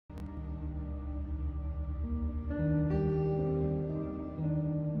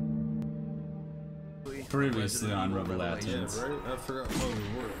Previously on Rebel Legends. Yeah, right? I forgot how we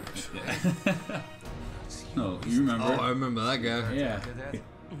worked. Oh, you remember? Oh, I remember that guy. Yeah.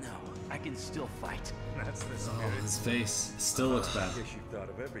 No, I can still fight. That's the spirit. Oh, his face still looks bad. I guess you've thought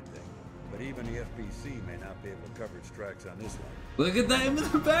of everything. But even the FBC may not be able to cover its tracks on this one. Look at that in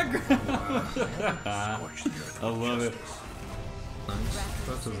the background. I love it. Nice.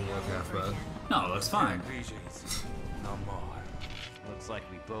 That doesn't look half bad. No, it looks fine. No more. Looks like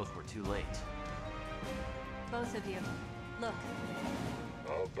we both were too late. Both of you. Look.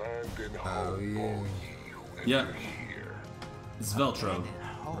 Abandon Oh, yeah. Yeah. It's Veltro.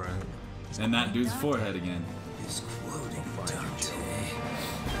 Right. And that dude's forehead again. He's quoting Dante.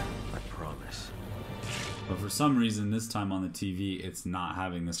 I promise. But for some reason, this time on the TV, it's not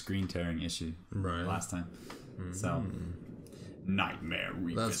having the screen tearing issue. Right. Last time. So, Nightmare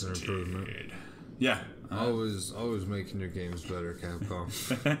Revisited. That's an improvement. Yeah. Always making your games better, Capcom.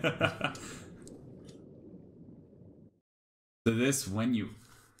 So this, when you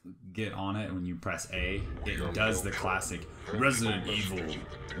get on it, when you press A, it does the classic Resident Evil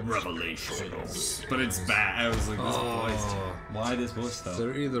Revelations. But it's bad. I was like, this voice. Why this voice though?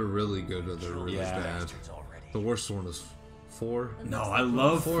 They're either really good or they're really Yeah. bad. The worst one is 4. No, I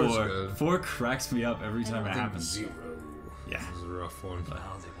love 4. Four is good. 4 cracks me up every time it I think happens. 0 Yeah. is a rough one.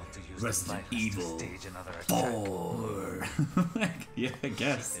 Resident Evil 4. Like, yeah, I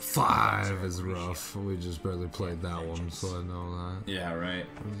guess. 5 is rough. We just barely played that one, so I know that. Yeah, right.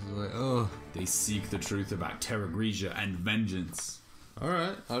 It's like, oh, They seek the truth about Terra Grigia and vengeance.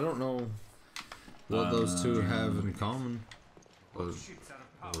 alright. I don't know what those two have in common. Or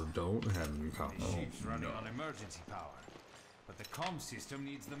don't have in common. Ships running on emergency power, but the comm system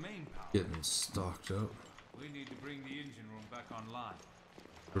needs the main power. Getting stocked up. We need to bring the engine room back online.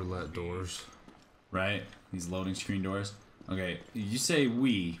 Roulette doors. Right? These loading screen doors. Okay, you say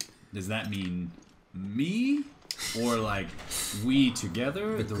we. Does that mean me? Or like we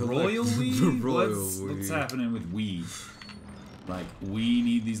together? The royal we? The royal What's we. happening with we? Like, we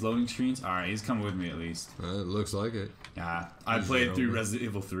need these loading screens? Alright, he's coming with me at least. It looks like it. Yeah, I He's played your through homie. Resident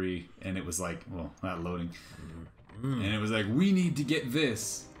Evil 3, and it was like, well, not loading. And it was like, we need to get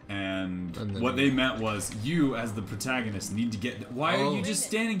this. And then what they meant was, you as the protagonist need to get. Why are you just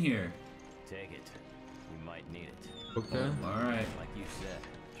standing here? Take it. We might need it. Okay. Alright. Like you said,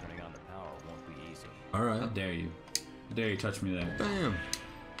 turning on the power won't be easy. How Alright. dare you? How dare you touch me there? Bam.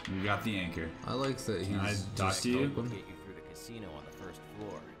 You got the anchor. I like that he's I talk just to you? open. Get you through the casino on the first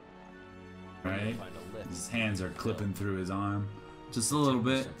floor. Right? Find a lift. His hands are clipping through his arm. Just a little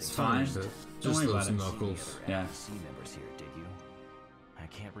bit. It's fine. Finished it. Don't Just worry those about it. knuckles. Yeah. C members here, did you? I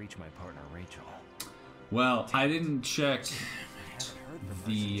can't reach my partner Rachel. Well, I didn't check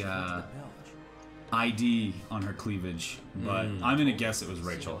the ID on her cleavage, but I'm gonna guess it was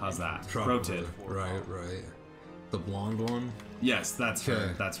Rachel. How's that? Pro Probably. tip. Right, right. The blonde one? Yes, that's her.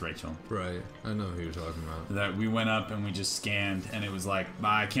 Okay. That's Rachel. Right. I know who you're talking about. That we went up and we just scanned, and it was like,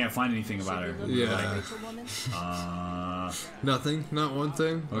 I can't find anything about her. Yeah. Rachel woman? Nothing? Not one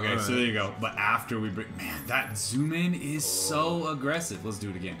thing? Okay, Alright. so there you go. But after we bring, man, that zoom in is so aggressive. Let's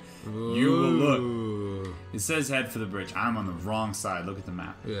do it again. You will look. Ooh. It says head for the bridge. I'm on the wrong side. Look at the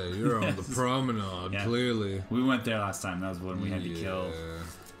map. Yeah, you're on the promenade, Yeah. clearly. We went there last time. That was when we had to kill Yeah.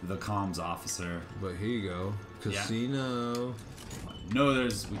 the comms officer. But here you go. Casino. No,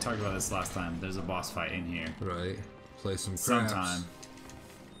 we talked about this last time. There's a boss fight in here Right. Play some craps. sometime.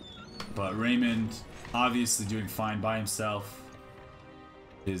 But Raymond, obviously doing fine by himself.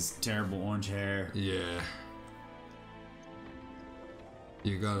 His terrible orange hair. Yeah.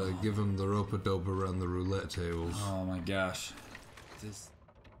 You gotta give him the rope-a-dope around the roulette tables. Oh my gosh. This.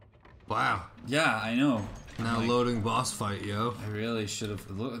 Wow. Yeah, I know. Now Like, loading boss fight, yo. I really should have.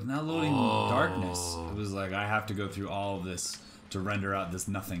 Now loading darkness. It was like I have to go through all of this to render out this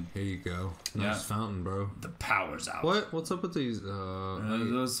nothing. Here you go. Nice Yeah. fountain, bro. The power's out. What? What's up with these?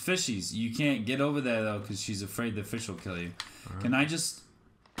 Those fishies. You can't get over there though because she's afraid the fish will kill you. Can I just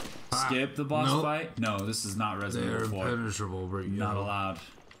skip the boss Nope. fight? No, this is not Resident They're Evil 4. impenetrable, bro. Not allowed.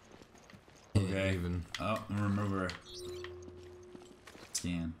 Can't Okay. even. Oh, remember.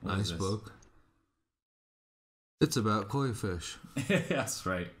 Scan. What is Nice this? book. It's about koi fish. That's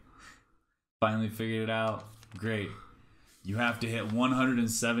right. Finally figured it out. Great. You have to hit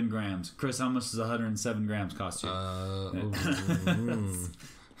 107 grams. Chris, how much does 107 grams cost you?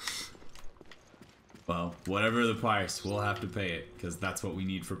 Well, whatever the price, we'll have to pay it because that's what we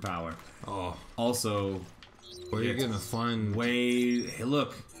need for power. Oh, Also, where are you gonna find? hey,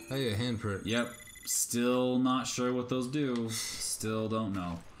 look. Hey, a handprint. Yep. Still not sure what those do. Still don't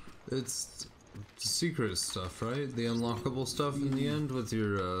know. It's secret stuff, right? The unlockable stuff in the end with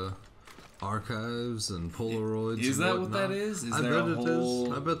your archives and Polaroids. Is and that whatnot. what that is? Is I there bet a it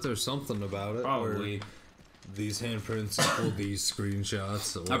whole... is. I bet there's something about it. Probably. Where these handprints pull these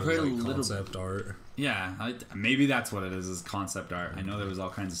screenshots or I've heard a like little concept art. Yeah, maybe that's what it is concept art. I know there was all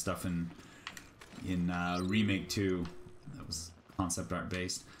kinds of stuff in Remake 2 that was concept art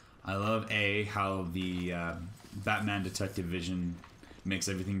based. I love how the Batman Detective Vision makes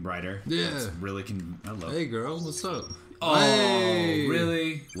everything brighter. Yeah. It's really hello. Hey girl, what's up? Oh, hey!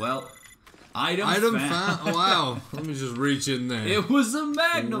 really? Well, item found. Oh, wow. Let me just reach in there. It was a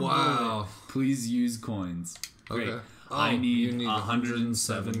magnum Wow. bullet. Please use coins. Great. Okay. Oh, I you need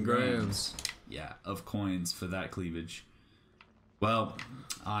 107 grams. grams. Yeah, of coins for that cleavage. Well,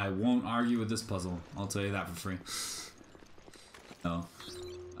 I won't argue with this puzzle. I'll tell you that for free. No.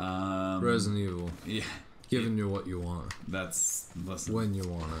 Resident Evil. Yeah. Giving you what you want. Listen. When you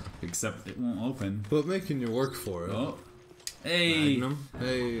want it. Except it won't open. But making you work for it. Oh. Hey. Magnum.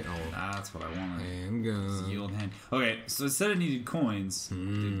 Hey. Oh. That's what I wanted. Handgun. Yield hand. Okay, so it said it needed coins.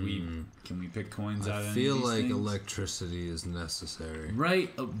 Can we pick coins out I of any feel of these like things? electricity is necessary. Right,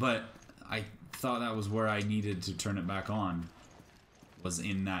 but I thought that was where I needed to turn it back on. Was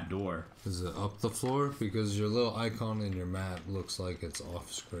in that door. Is it up the floor? Because your little icon in your map looks like it's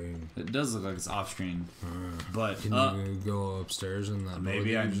off screen. It does look like it's off screen. But Can you go upstairs in that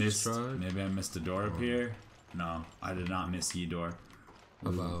maybe door I that you missed just tried? maybe I missed a door up here. No, I did not miss the door.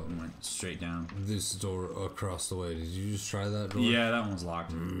 About It went straight down. this door across the way. Did you just try that door? Yeah, that one's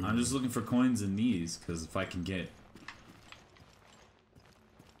locked. I'm just looking for coins in these because if I can get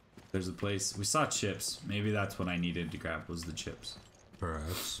there's a place we saw chips. Maybe that's what I needed to grab was the chips.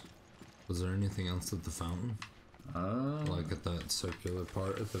 Perhaps. Was there anything else at the fountain? Like at that circular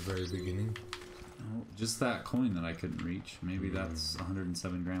part at the very beginning? No, just that coin that I couldn't reach. Maybe that's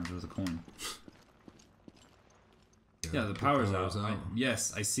 107 grams worth of coin. Yeah, the power's out.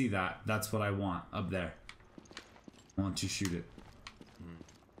 Yes, I see that. That's what I want up there. I want to shoot it.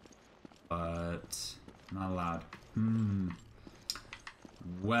 But not allowed.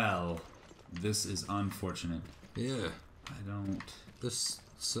 Well, this is unfortunate. Yeah. I don't... This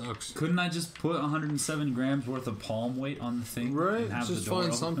sucks. Couldn't I just put 107 grams worth of palm weight on the thing? Right? And have Just the door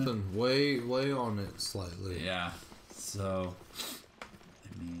find open? something. Weigh on it slightly. Yeah. So,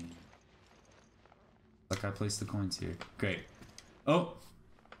 I mean... Like I placed the coins here. Great. Oh!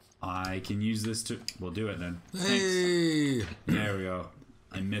 I can use this to... We'll do it then. Hey! Thanks. There we go.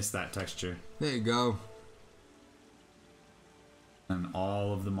 I missed that texture. There you go. And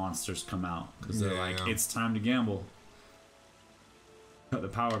all of the monsters come out. Because they're like, Yeah. it's time to gamble. Cut the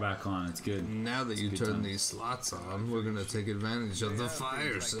power back on. It's good. Now that you good turn time. these slots on, we're gonna take advantage of the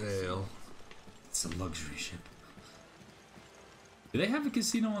fire sale. It's a luxury ship. Did they have a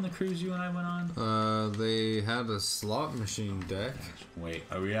casino on the cruise you and I went on? They had a slot machine deck. Wait,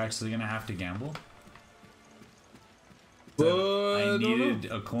 are we actually gonna have to gamble? But I needed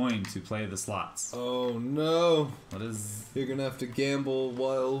a coin to play the slots. Oh no! What is... You're gonna have to gamble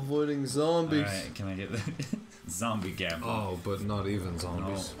while avoiding zombies. Alright, can I get the... Zombie gamble. Oh, but not even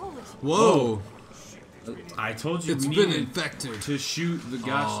zombies. No. Whoa! I told you It's we been needed infected. to shoot the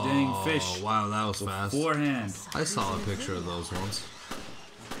gosh dang fish Oh, wow, that was fast. beforehand. I saw a picture of those ones.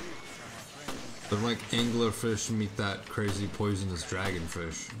 They're like anglerfish meet that crazy poisonous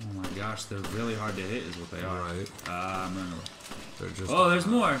dragonfish. Oh my gosh, they're really hard to hit is what they are. Right. I'm gonna... They're just Oh, there's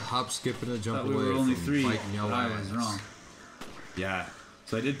more. hop, skip, and a jump Thought we away were only from 3, biting your but I ass. was wrong. Yeah,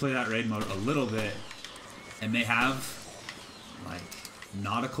 so I did play that raid mode a little bit, and they have like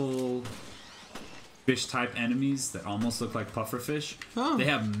nautical fish type enemies that almost look like pufferfish. Oh. They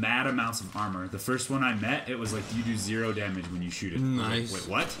have mad amounts of armor. The first one I met, it was like you do 0 damage when you shoot it. I was like, Nice. wait,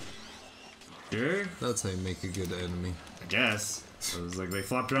 what? Sure? That's how you make a good enemy. I guess. So it was like they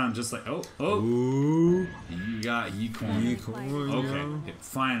flopped around just like, oh, Ooh. you got Yeecorn. Unicorn, Okay, yo.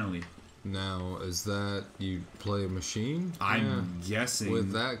 finally. Now, is that you play a machine? I'm guessing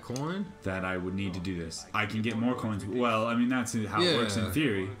With that coin? that I would need to do this. I can get more coins. Well, I mean, that's how it works in Yeah.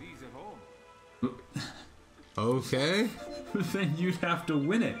 theory. Okay. But then you'd have to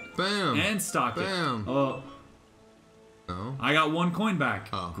win it Bam. and stock it. Bam. Oh, No. I got 1 coin back.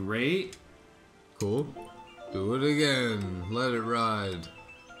 Oh. Great. Cool. Do it again. Let it ride.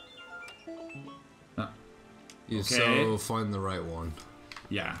 You okay. so find the right one.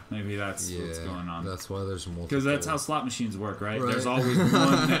 Yeah, maybe that's Yeah, what's going on. that's why there's multiple. Because that's how slot machines work, right? Right. There's always one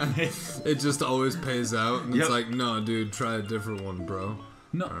that makes... it just always pays out, and Yep. it's like, no, dude, try a different one, bro.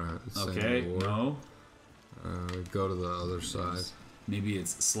 No. Alright, send Okay, war. no. Go to the other side. Maybe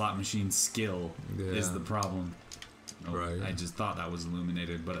it's slot machine skill is Yeah. the problem. Nope, Right. I just thought that was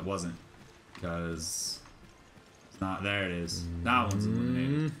illuminated, but it wasn't. Because it's not. There it is. That one's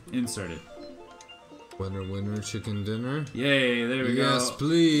illuminated. Insert it. Winner, winner, chicken dinner. Yay, there we go. Yes,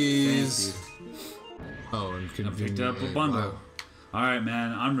 please. Thank Oh, and I convenient. picked up a egg. bundle. Wow. Alright,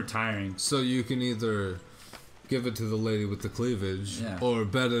 man, I'm retiring. So you can either give it to the lady with the cleavage, Yeah. or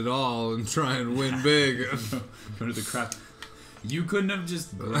bet it all and try and win big. Go to the crap. You couldn't have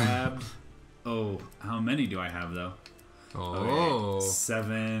just grabbed. Oh, how many do I have though? Oh. Okay,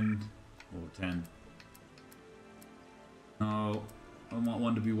 7. Oh, 10. No, I want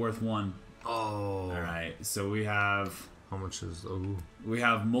one to be worth 1. Oh. Alright, so we have How much is... Oh.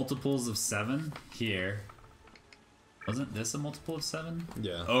 multiples of 7 here. Wasn't this a multiple of 7?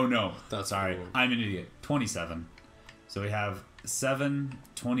 Yeah. Oh no, That's sorry, cool. I'm an idiot. 27. So we have 7,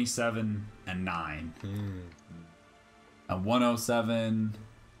 27, and 9. A 107.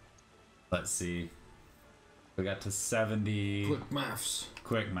 Let's see. We got to 70. Quick maths.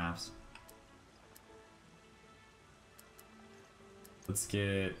 Quick maps. Let's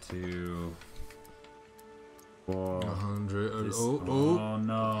get to 4. 100. This- Oh.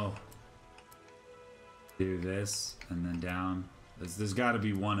 no. Do this and then down. There's got to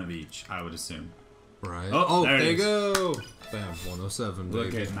be one of each, I would assume. Right. Oh, there it there you is. go. Bam. 107,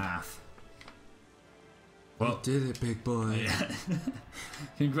 Look baby. at math. You did it, big boy. Yeah.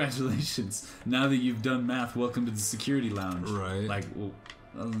 Congratulations. Now that you've done math, welcome to the security lounge. Right. Like, well,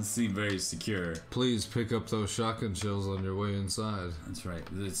 doesn't seem very secure. Please pick up those shotgun shells on your way inside. That's right.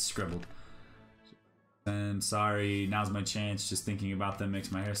 It's scribbled. And sorry, now's my chance. Just thinking about them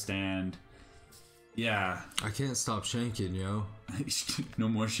makes my hair stand. Yeah. I can't stop shanking, yo. No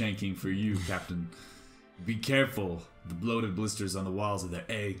more shanking for you, Captain. Be careful. The bloated blisters on the walls are their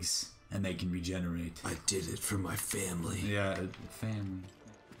eggs, and they can regenerate. I did it for my family. Yeah, family.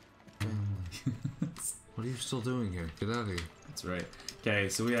 What are you still doing here? Get out of here. That's right. Okay,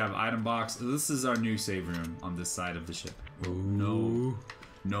 so we have item box. This is our new save room on this side of the ship. Ooh.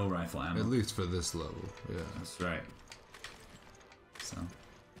 No rifle ammo. At least for this level, yeah. That's right. So.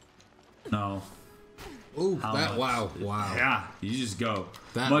 No. Ooh, How that, much? wow. Yeah, you just go.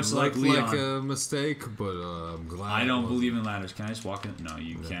 That Much like looked Leon. like a mistake, but I'm glad I it don't wasn't. believe in ladders. Can I just walk in? No,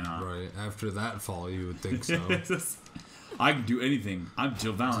 you cannot. Right, after that fall, you would think so. I can do anything. I'm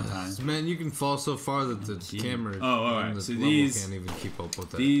Jill Valentine. Man, you can fall so far that the camera Oh, all on right. the So level these- can't even keep up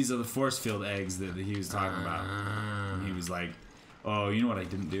with that. These are the force field eggs that he was talking about. Ah. And he was like, oh, you know what I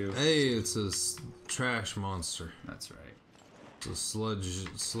didn't do? Hey, it's a trash monster. That's right. It's a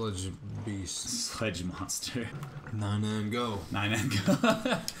sludge beast. Sledge monster. 9 and go. 9 and go.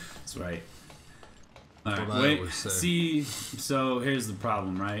 That's right. Alright, what I wait. always say. See, so here's the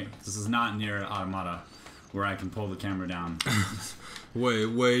problem, right? This is not near Automata, where I can pull the camera down.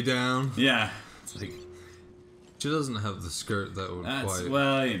 Way down. Yeah. It's like, She doesn't have the skirt that would that's, quite.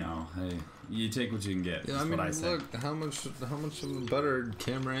 well, you know, hey, you take what you can get. Yeah, That's I mean, what I say. look, how much of a better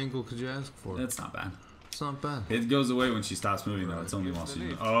camera angle could you ask for? That's not bad. It's not bad. It goes away when she stops moving, though. It's only while she's.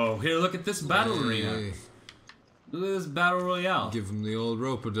 Oh, here, look at this battle arena. Hey, Look at this battle royale. give him the old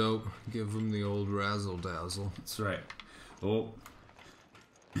rope-a-dope. Give him the old razzle-dazzle. That's right. Oh.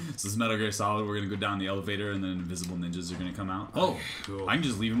 So this is Metal Gear Solid. We're gonna go down the elevator, and then invisible ninjas are gonna come out. Oh, cool. I can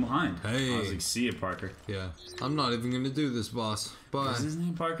just leave him behind. Hey. I was like, see ya, Parker. Yeah, I'm not even gonna do this, boss. Bye. Is his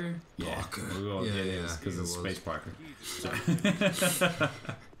name Parker? Yeah. Parker. We'll go, Yeah, yeah, it yeah, is, because it it's was. Space Parker.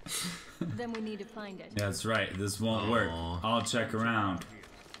 Then we need to find it. Yeah, that's right. This won't work. Aw. I'll check around.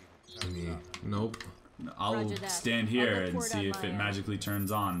 Nope. I'll Roger that. stand I'll here look and for it see on if my it end. magically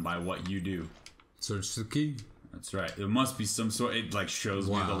turns on by what you do. Search the key. That's right. There must be some sort. It like shows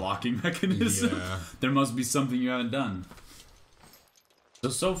me the Wow. locking mechanism. Yeah. There must be something you haven't done.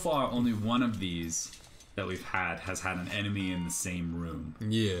 So far, only one of these that we've had has had an enemy in the same room,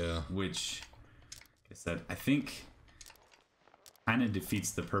 Yeah. which, like I said, I think kind of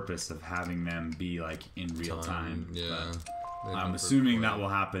defeats the purpose of having them be like in real time. Yeah. But I'm assuming that will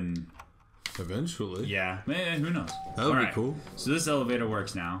happen. Eventually. Yeah, who knows? That would be Alright, cool. So this elevator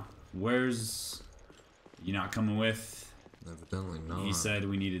works now. Where's you not coming with? Evidently not. He said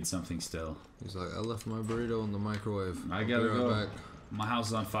we needed something still. He's like, I left my burrito in the microwave. I I'll gotta be right go. back. My house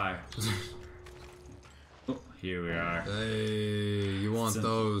is on fire. Oh, here we are. Hey, you want So-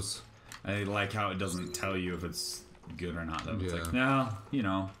 those? I like how it doesn't tell you if it's good or not, though. It's Yeah. like, no, you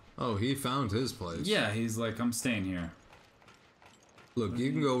know. Oh, he found his place. Yeah, he's like, I'm staying here. Look,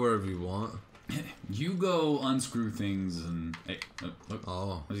 you can go wherever you want. You go unscrew things and. Hey, look.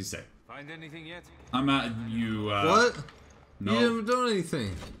 Oh. What does he say? Find anything yet? I'm at you. What? No, You haven't done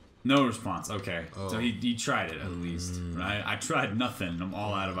anything. no response. Okay. Oh. So he tried it at least. Right? I tried nothing. I'm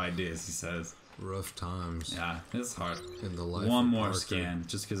all out of ideas, he says. Rough times Yeah, it's hard. in the life One of more Parker. scan,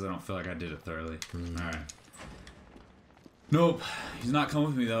 just because I don't feel like I did it thoroughly. Alright. Nope. He's not coming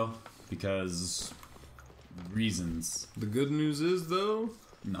with me, though, because reasons. The good news is, though,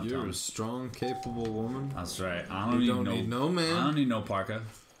 No, you're Tom. a strong, capable woman. That's right. I don't, You even don't need no I man. don't need no parka.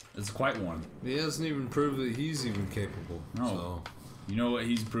 It's quite warm. He hasn't even proved that he's even capable. No. So, You know what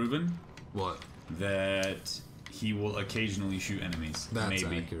he's proven? what? That he will occasionally shoot enemies. That's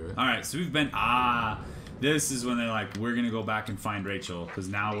Maybe. accurate. Alright, so we've been... This is when they're like, we're gonna go back and find Rachel, because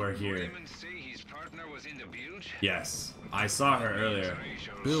now we're here. Raymond say his partner was in the butte? Yes. I saw her earlier.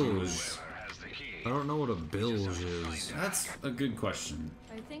 Bilge. Has the key. I don't know what a bilge is. That's a good question.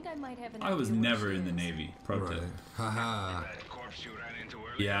 I think I might have an I was idea what never she in the is. Navy. Pro Right. tip. Haha. That corpse you ran into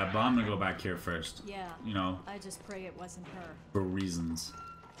earlier. Yeah, but I'm gonna go back here first. Yeah. You know, I just pray it wasn't her. for reasons.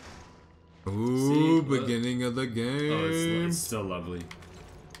 Ooh, See, look. beginning of the game. Oh, it's still lovely.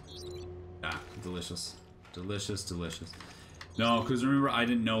 Ah, delicious. Delicious, delicious. No, because remember, I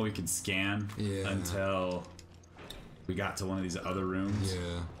didn't know we could scan Yeah. until we got to one of these other rooms.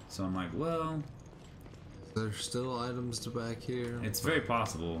 Yeah. So I'm like, well, There's still items to back here. it's very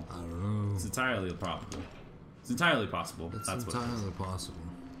possible. I don't know. It's entirely probable. It's entirely possible. It's That's what it is. entirely possible.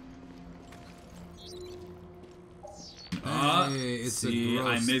 Ah, Hey, it's a see, I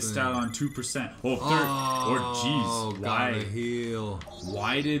gross missed thing. out on 2%. Oh, third. Oh, Or, jeez, gotta why? heal.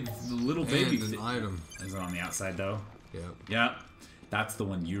 Why did the little baby? And an item. Is it on the outside though? Yep. Yeah, that's the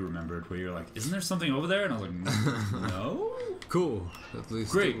one you remembered where you're like, isn't there something over there? And I was like, no. Cool. At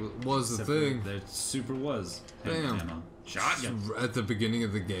least Great. it was the Except for thing. There super was. Damn. Ammo. Shotgun. At the beginning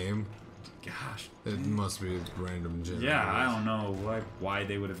of the game, Gosh. it must be a random generator. Yeah, I don't know why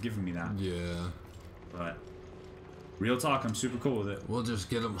they would have given me that, Yeah. but real talk, I'm super cool with it. We'll just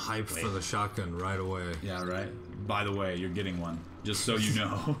get them hyped for Wait. the shotgun right away. Yeah, right. By the way, you're getting one, just so you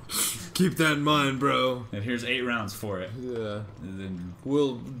know. Keep that in mind, bro. And here's 8 rounds for it. Yeah. And then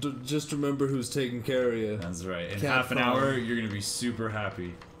We'll just remember who's taking care of you. that's right. In Capcom. half an hour, you're gonna be super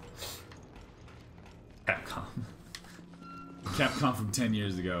happy. Capcom. Capcom from 10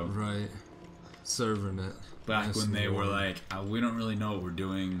 years ago. Right. Serving it. Back Nice when and they were warm. like, we don't really know what we're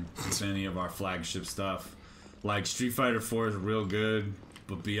doing with any of our flagship stuff. Like, Street Fighter 4 is real good,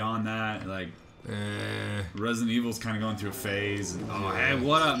 but beyond that, like, Resident Evil's kind of going through a phase. And, oh, hey,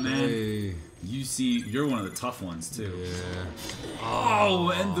 what up, man? Hey. You see, you're one of the tough ones, too. Yeah. Oh,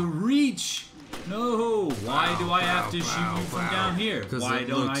 and the reach! No! Why do I have to shoot bow, you from bow. down here? 'Cause Why it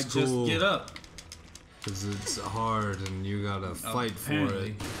don't I looks just cool. get up? Because it's hard and you gotta fight for Apparently.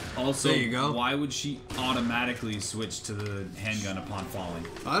 it. Also, There you go. why would she automatically switch to the handgun upon falling?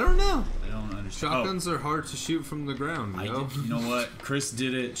 I don't know. I don't understand. Shotguns are hard to shoot from the ground, I yo. did, you know what? Chris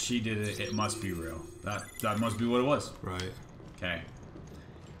did it. She did it. It must be real. That must be what it was. Right. Okay.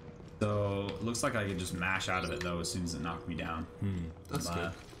 So it looks like I could just mash out of it though as soon as it knocked me down. That's But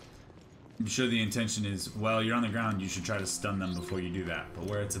good. I'm sure the intention is, well, you're on the ground. You should try to stun them before you do that. But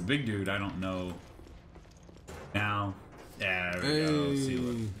where it's a big dude, I don't know. Now, there we go. See,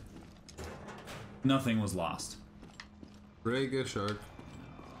 look. Hey. Nothing was lost. Rega shark.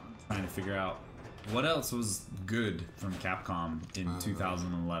 Trying to figure out what else was good from Capcom in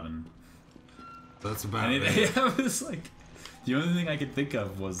 2011. That's about And it. I was like, the only thing I could think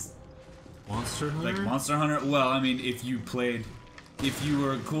of was Monster Hunter? like Monster Hunter. Well, I mean, if you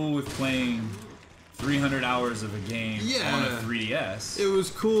were cool with playing 300 hours of a game on a Yeah. 3DS, It was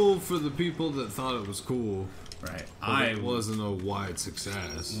cool for the people that thought it was cool. right? But I it wasn't a wide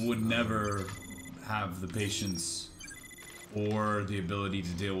success. would never have the patience or the ability to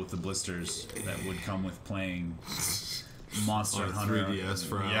deal with the blisters that would come with playing Monster On a Hunter 3DS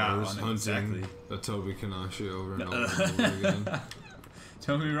for Yeah, hours, on it, hunting exactly. a Toby Kanashi over and over and over again.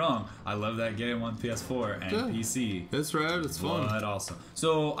 Don't get me wrong, I love that game on PS4 and Yeah. PC. It's rad, it's fun. But also,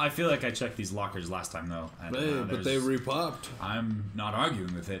 so I feel like I checked these lockers last time though. And, Hey, but they there's- repopped. I'm not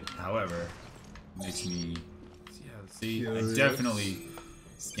arguing with it. However, makes me. Yeah, see, Curious. I definitely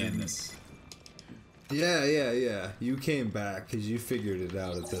scanned this. Yeah. You came back because you figured it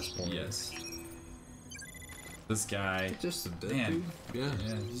out at this point. Yes. This guy. Just a dead Man. dude? Yeah.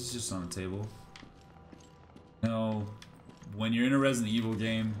 Yeah, he's just on the table. No, when you're in a Resident Evil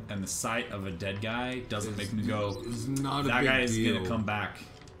game and the sight of a dead guy doesn't make me go, It's not a that big guy is deal. gonna come back.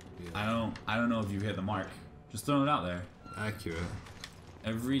 Yeah. I don't know if you hit the mark. Just throwing it out there. Accurate.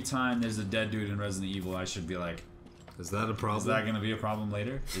 Every time there's a dead dude in Resident Evil, I should be like, Is that a problem? is that gonna be a problem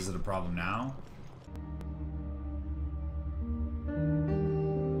later? Is it a problem now?